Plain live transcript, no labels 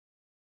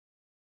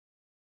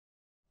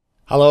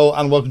Hello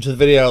and welcome to the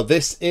video.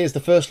 This is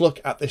the first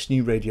look at this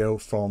new radio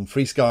from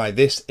FrSky.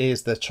 This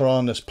is the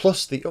Taranis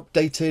Plus, the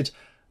updated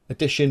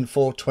edition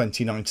for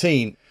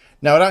 2019.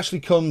 Now it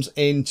actually comes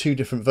in two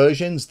different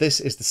versions.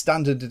 This is the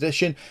standard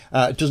edition.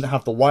 It doesn't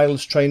have the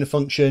wireless trainer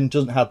function,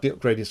 doesn't have the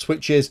upgraded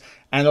switches,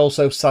 and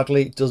also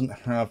sadly it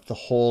doesn't have the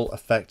Hall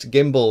effect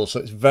gimbal. So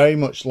it's very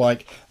much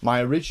like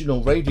my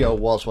original radio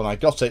was when I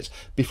got it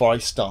before I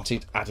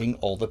started adding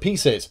all the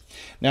pieces.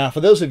 Now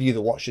for those of you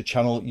that watch the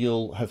channel,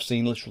 you'll have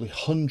seen literally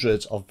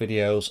hundreds of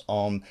videos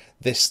on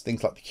this,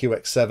 things like the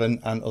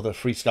QX7 and other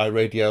FrSky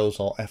radios,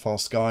 or FR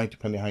Sky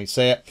depending on how you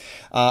say it.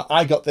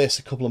 I got this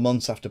a couple of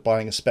months after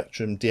buying a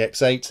Spectrum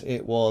DX8.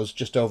 It was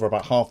just over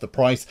about half the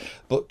price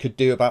but could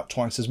do about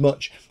twice as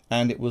much,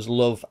 and it was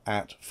love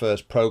at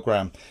first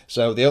program.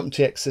 So the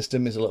OpenTX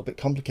system is a little bit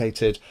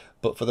complicated,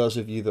 but for those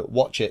of you that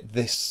watch it,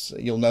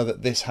 you'll know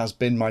that this has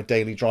been my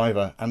daily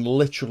driver and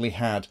literally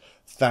had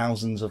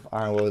thousands of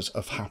hours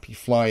of happy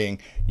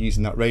flying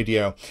using that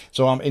radio.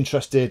 So I'm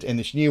interested in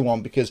this new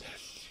one because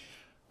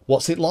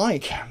what's it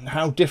like?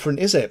 How different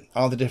is it?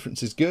 Are the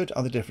differences good?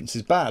 Are the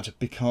differences bad?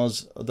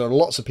 Because there are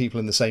lots of people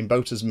in the same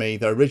boat as me.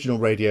 Their original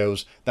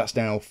radios, that's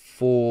now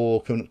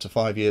coming up to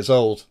 5 years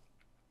old.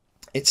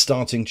 It's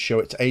starting to show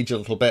its age a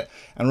little bit,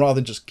 and rather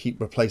than just keep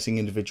replacing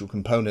individual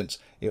components,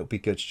 it would be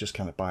good to just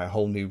kind of buy a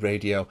whole new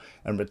radio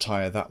and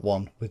retire that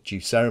one with due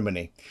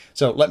ceremony.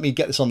 So let me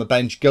get this on the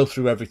bench, go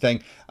through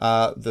everything.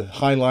 The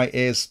highlight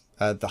is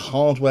the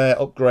hardware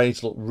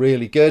upgrades look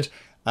really good,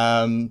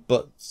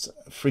 but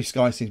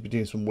FrSky seems to be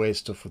doing some weird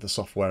stuff with the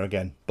software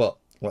again, but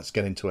let's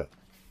get into it.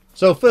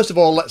 So first of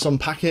all, let's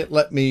unpack it.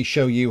 Let me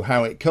show you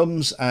how it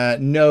comes.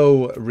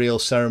 No real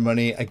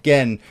ceremony.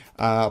 Again,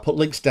 I'll put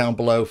links down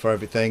below for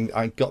everything.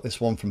 I got this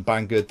one from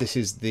Banggood. This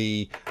is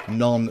the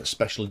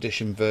non-special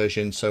edition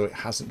version, so it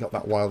hasn't got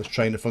that wireless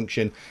trainer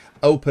function.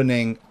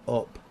 Opening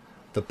up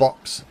the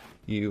box,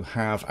 you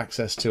have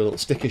access to a little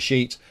sticker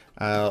sheet,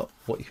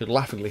 what you could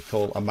laughingly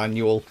call a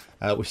manual,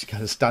 which is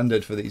kind of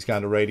standard for these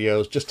kind of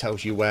radios. Just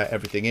tells you where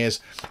everything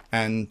is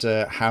and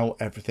how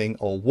everything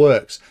all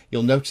works.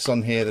 You'll notice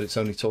on here that it's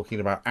only talking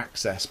about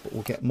access, but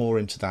we'll get more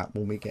into that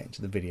when we get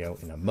into the video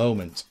in a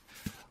moment.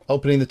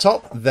 Opening the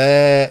top,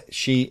 there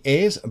she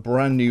is, a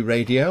brand new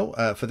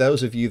radio. For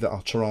those of you that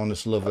are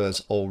Taranis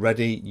lovers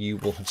already, you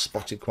will have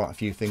spotted quite a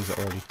few things that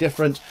are already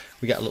different.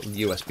 We get a little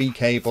USB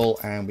cable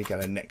and we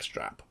get a neck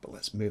strap, but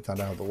let's move that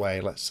out of the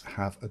way. Let's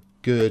have a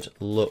good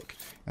look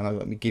and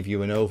let me give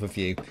you an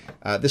overview.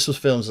 This was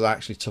filmed as I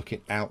actually took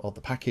it out of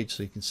the package,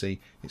 so you can see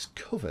it's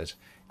covered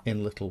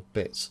in little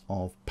bits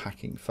of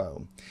packing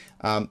foam.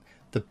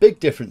 The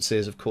big difference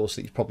is, of course,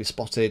 that you've probably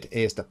spotted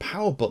is the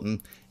power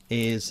button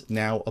is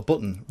now a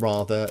button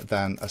rather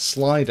than a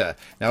slider.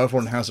 Now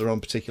everyone has their own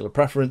particular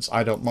preference.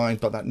 I don't mind,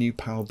 but that new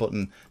power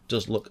button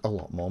does look a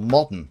lot more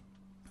modern.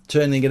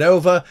 Turning it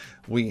over,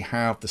 we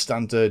have the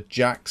standard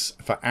jacks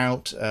for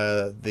out,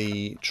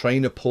 the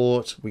trainer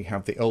port, we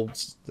have the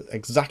old,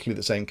 exactly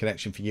the same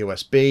connection for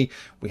USB,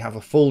 we have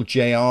a full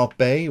JR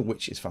bay,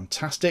 which is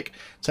fantastic,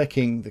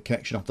 taking the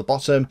connection off the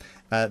bottom.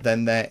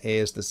 Then there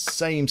is the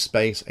same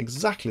space,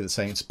 exactly the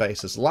same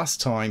space as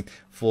last time,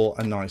 for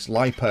a nice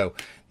LiPo.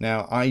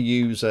 Now I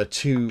use a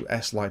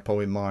 2S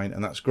LiPo in mine,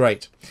 and that's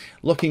great.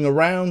 Looking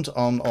around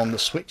on the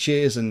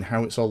switches and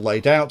how it's all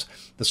laid out,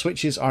 the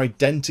switches are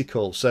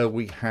identical. So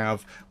we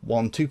have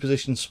one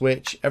 2-position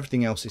switch,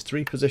 everything else is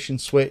 3-position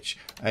switch,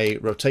 a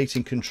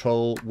rotating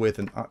control with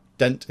an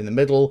dent in the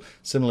middle,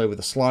 similar with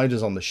the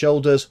sliders on the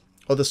shoulders.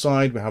 Other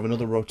side, we have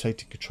another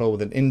rotating control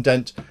with an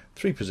indent,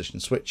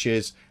 3-position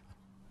switches,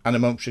 and a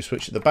momentary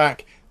switch at the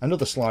back,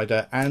 another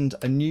slider, and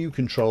a new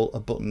control, a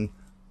button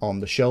on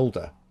the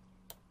shoulder.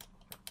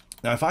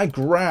 Now if I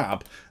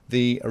grab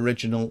the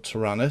original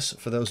Taranis,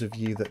 for those of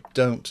you that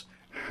don't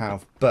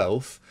have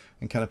both,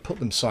 and kind of put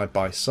them side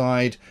by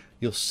side,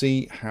 you'll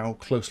see how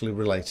closely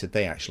related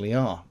they actually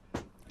are.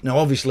 Now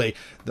obviously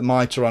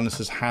my Taranis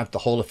has had the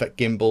Hall effect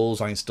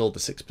gimbals. I installed the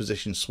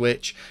 6-position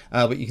switch,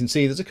 but you can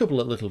see there's a couple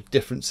of little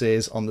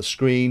differences on the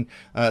screen.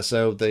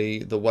 So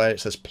the way it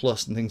says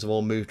plus and things have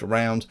all moved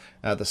around.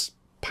 The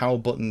power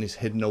button is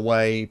hidden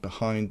away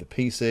behind the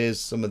pieces.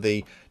 Some of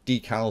the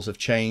decals have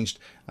changed.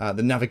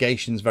 The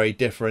navigation is very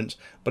different,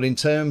 but in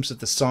terms of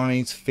the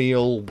size,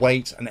 feel,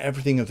 weight and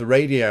everything of the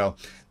radio,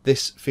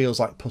 this feels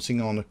like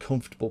putting on a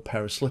comfortable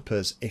pair of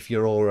slippers if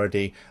you're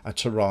already a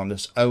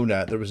Taranis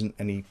owner. There isn't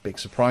any big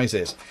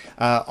surprises.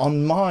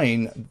 On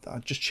mine, I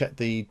just checked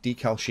the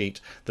decal sheet.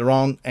 There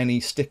aren't any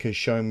stickers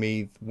showing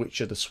me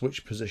which are the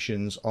switch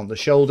positions on the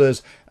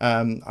shoulders.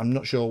 I'm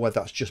not sure whether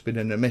that's just been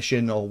an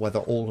omission or whether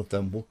all of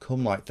them will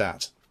come like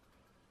that.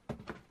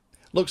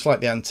 Looks like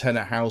the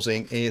antenna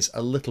housing is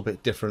a little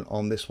bit different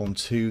on this one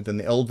too than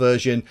the old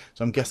version,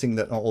 so I'm guessing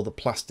that not all the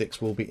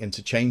plastics will be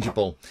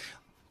interchangeable.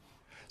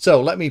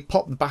 So let me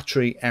pop the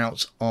battery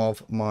out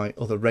of my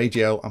other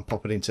radio and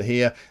pop it into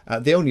here.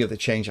 The only other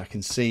change I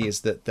can see is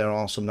that there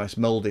are some nice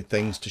molded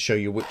things to show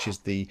you which is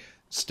the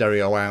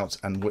stereo out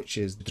and which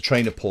is the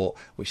trainer port,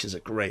 which is a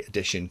great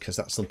addition because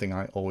that's something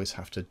I always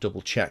have to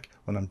double check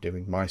when I'm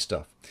doing my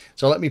stuff.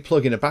 So let me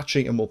plug in a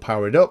battery and we'll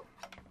power it up.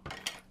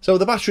 So with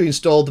the battery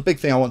installed, the big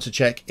thing I want to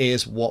check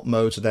is what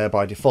modes are there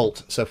by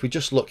default. So if we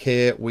just look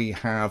here, we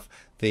have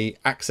the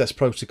access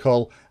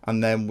protocol,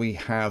 and then we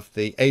have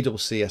the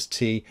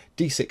AWCST,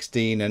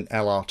 D16 and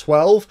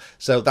LR12.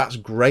 So that's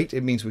great.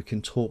 It means we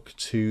can talk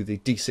to the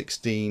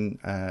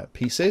D16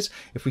 pieces.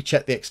 If we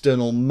check the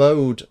external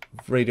mode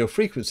radio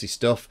frequency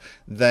stuff,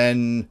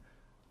 then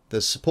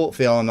there's support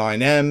for the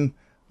R9M,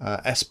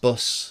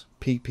 S-Bus,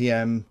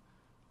 PPM,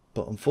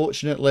 but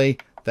unfortunately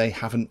they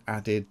haven't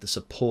added the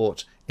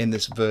support in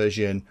this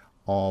version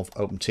of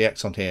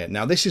OpenTX on here.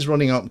 Now this is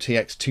running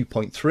OpenTX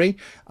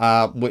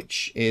 2.3,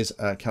 which is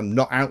kind of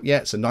not out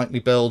yet. It's a nightly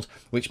build,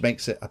 which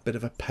makes it a bit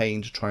of a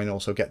pain to try and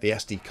also get the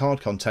SD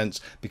card contents,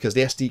 because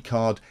the SD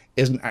card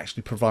isn't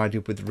actually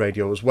provided with the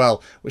radio as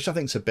well, which I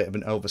think is a bit of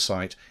an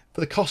oversight.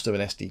 For the cost of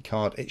an SD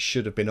card, it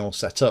should have been all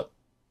set up.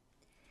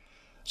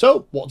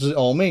 So what does it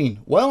all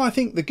mean? Well, I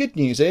think the good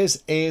news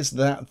is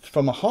that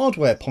from a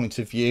hardware point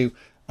of view,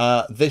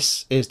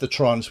 this is the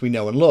Taranis we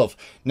know and love.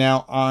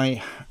 Now,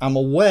 I am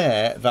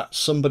aware that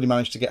somebody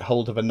managed to get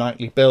hold of a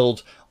nightly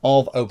build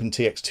of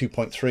OpenTX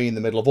 2.3 in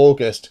the middle of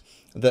August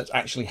that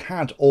actually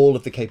had all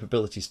of the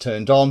capabilities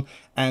turned on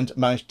and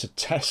managed to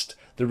test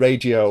the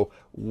radio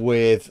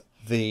with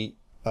the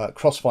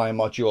Crossfire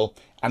module,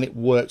 and it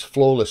worked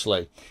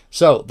flawlessly.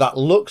 So that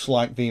looks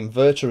like the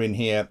inverter in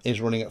here is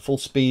running at full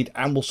speed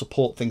and will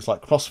support things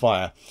like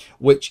Crossfire,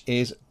 which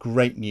is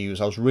great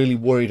news. I was really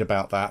worried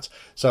about that.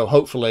 So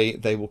hopefully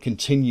they will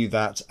continue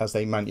that as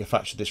they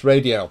manufacture this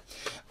radio.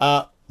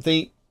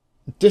 The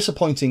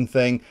disappointing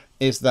thing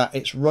is that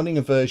it's running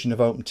a version of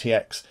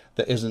OpenTX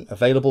that isn't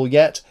available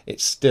yet.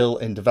 It's still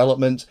in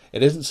development.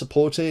 It isn't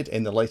supported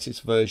in the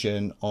latest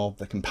version of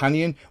the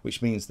companion,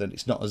 which means that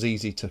it's not as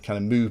easy to kind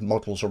of move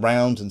models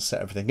around and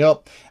set everything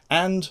up.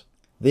 And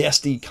the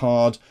SD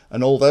card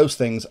and all those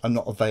things are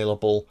not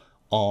available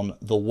on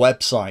the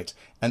website.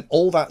 And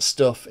all that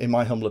stuff, in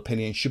my humble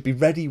opinion, should be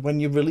ready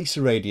when you release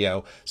a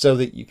radio so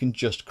that you can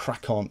just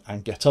crack on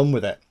and get on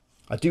with it.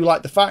 I do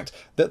like the fact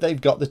that they've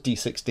got the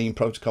D16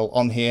 protocol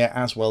on here,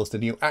 as well as the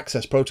new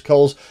access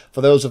protocols.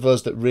 For those of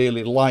us that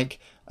really like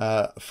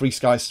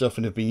FreeSky stuff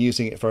and have been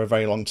using it for a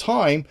very long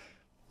time,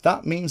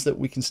 that means that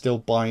we can still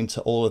bind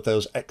to all of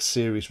those X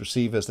series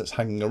receivers that's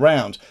hanging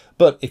around.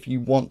 But if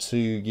you want to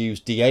use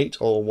D8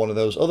 or one of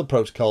those other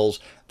protocols,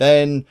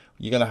 then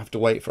you're going to have to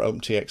wait for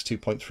OpenTX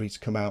 2.3 to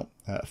come out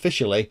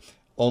officially,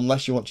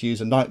 unless you want to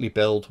use a nightly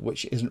build,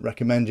 which isn't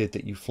recommended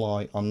that you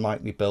fly on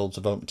nightly builds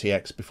of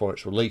OpenTX before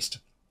it's released.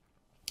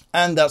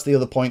 And that's the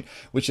other point,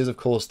 which is, of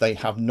course, they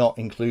have not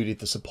included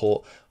the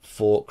support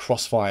for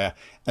Crossfire.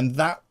 And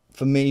that,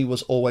 for me,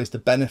 was always the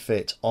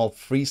benefit of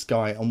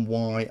FreeSky and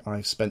why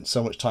I've spent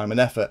so much time and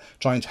effort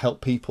trying to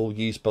help people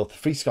use both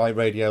FreeSky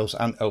radios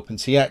and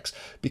OpenTX,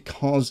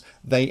 because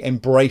they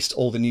embraced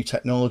all the new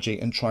technology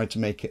and tried to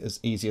make it as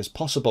easy as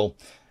possible.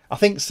 I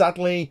think,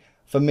 sadly,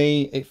 for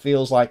me, it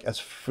feels like as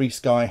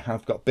FreeSky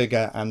have got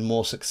bigger and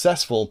more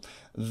successful,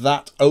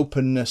 that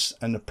openness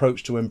and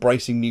approach to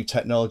embracing new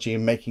technology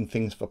and making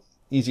things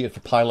easier for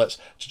pilots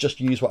to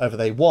just use whatever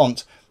they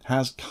want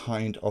has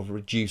kind of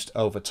reduced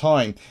over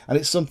time. And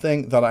it's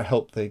something that I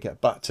hope they get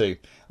back to.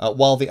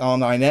 While the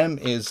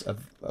R9M is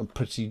a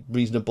pretty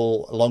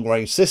reasonable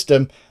long-range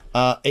system,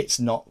 it's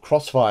not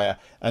Crossfire.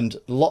 And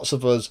lots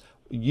of us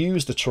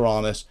use the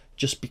Taranis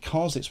just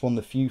because it's one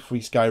of the few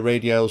FreeSky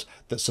radios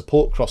that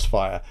support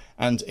Crossfire.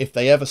 And if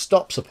they ever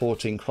stop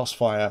supporting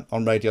Crossfire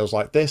on radios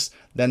like this,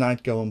 then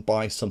I'd go and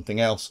buy something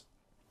else.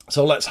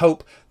 So let's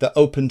hope that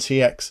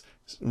OpenTX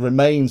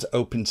remains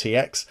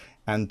OpenTX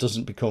and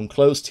doesn't become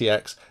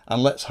ClosedTX.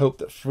 And let's hope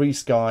that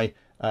FreeSky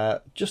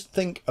just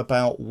think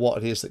about what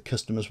it is that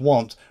customers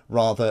want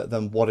rather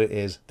than what it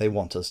is they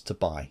want us to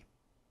buy.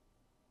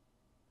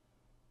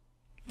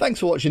 Thanks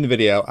for watching the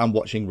video and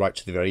watching right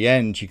to the very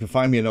end. You can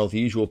find me in all the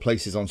usual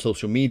places on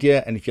social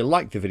media, and if you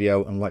like the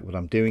video and like what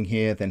I'm doing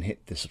here, then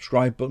hit the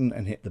subscribe button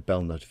and hit the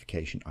bell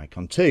notification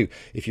icon too.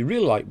 If you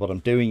really like what I'm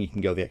doing, you can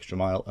go the extra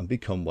mile and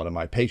become one of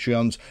my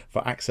Patreons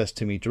for access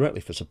to me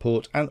directly for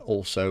support, and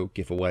also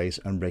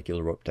giveaways and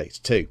regular updates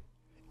too.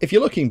 If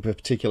you're looking for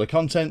particular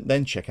content,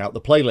 then check out the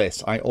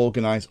playlist. I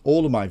organise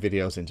all of my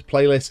videos into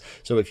playlists,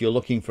 so if you're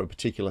looking for a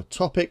particular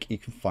topic, you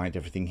can find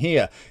everything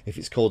here. If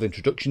it's called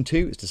Introduction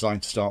To, it's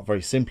designed to start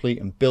very simply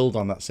and build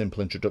on that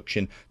simple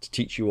introduction to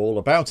teach you all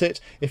about it.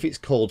 If it's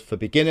called For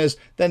Beginners,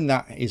 then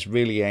that is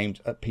really aimed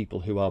at people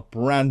who are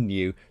brand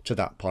new to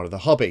that part of the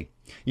hobby.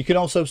 You can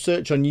also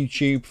search on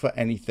YouTube for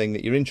anything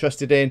that you're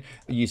interested in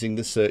using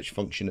the search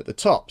function at the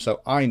top.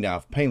 So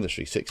iNav Painless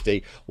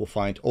 360 will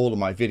find all of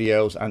my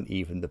videos and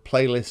even the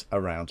playlist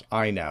around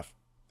iNav.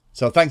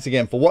 So thanks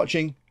again for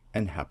watching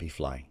and happy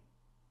flying.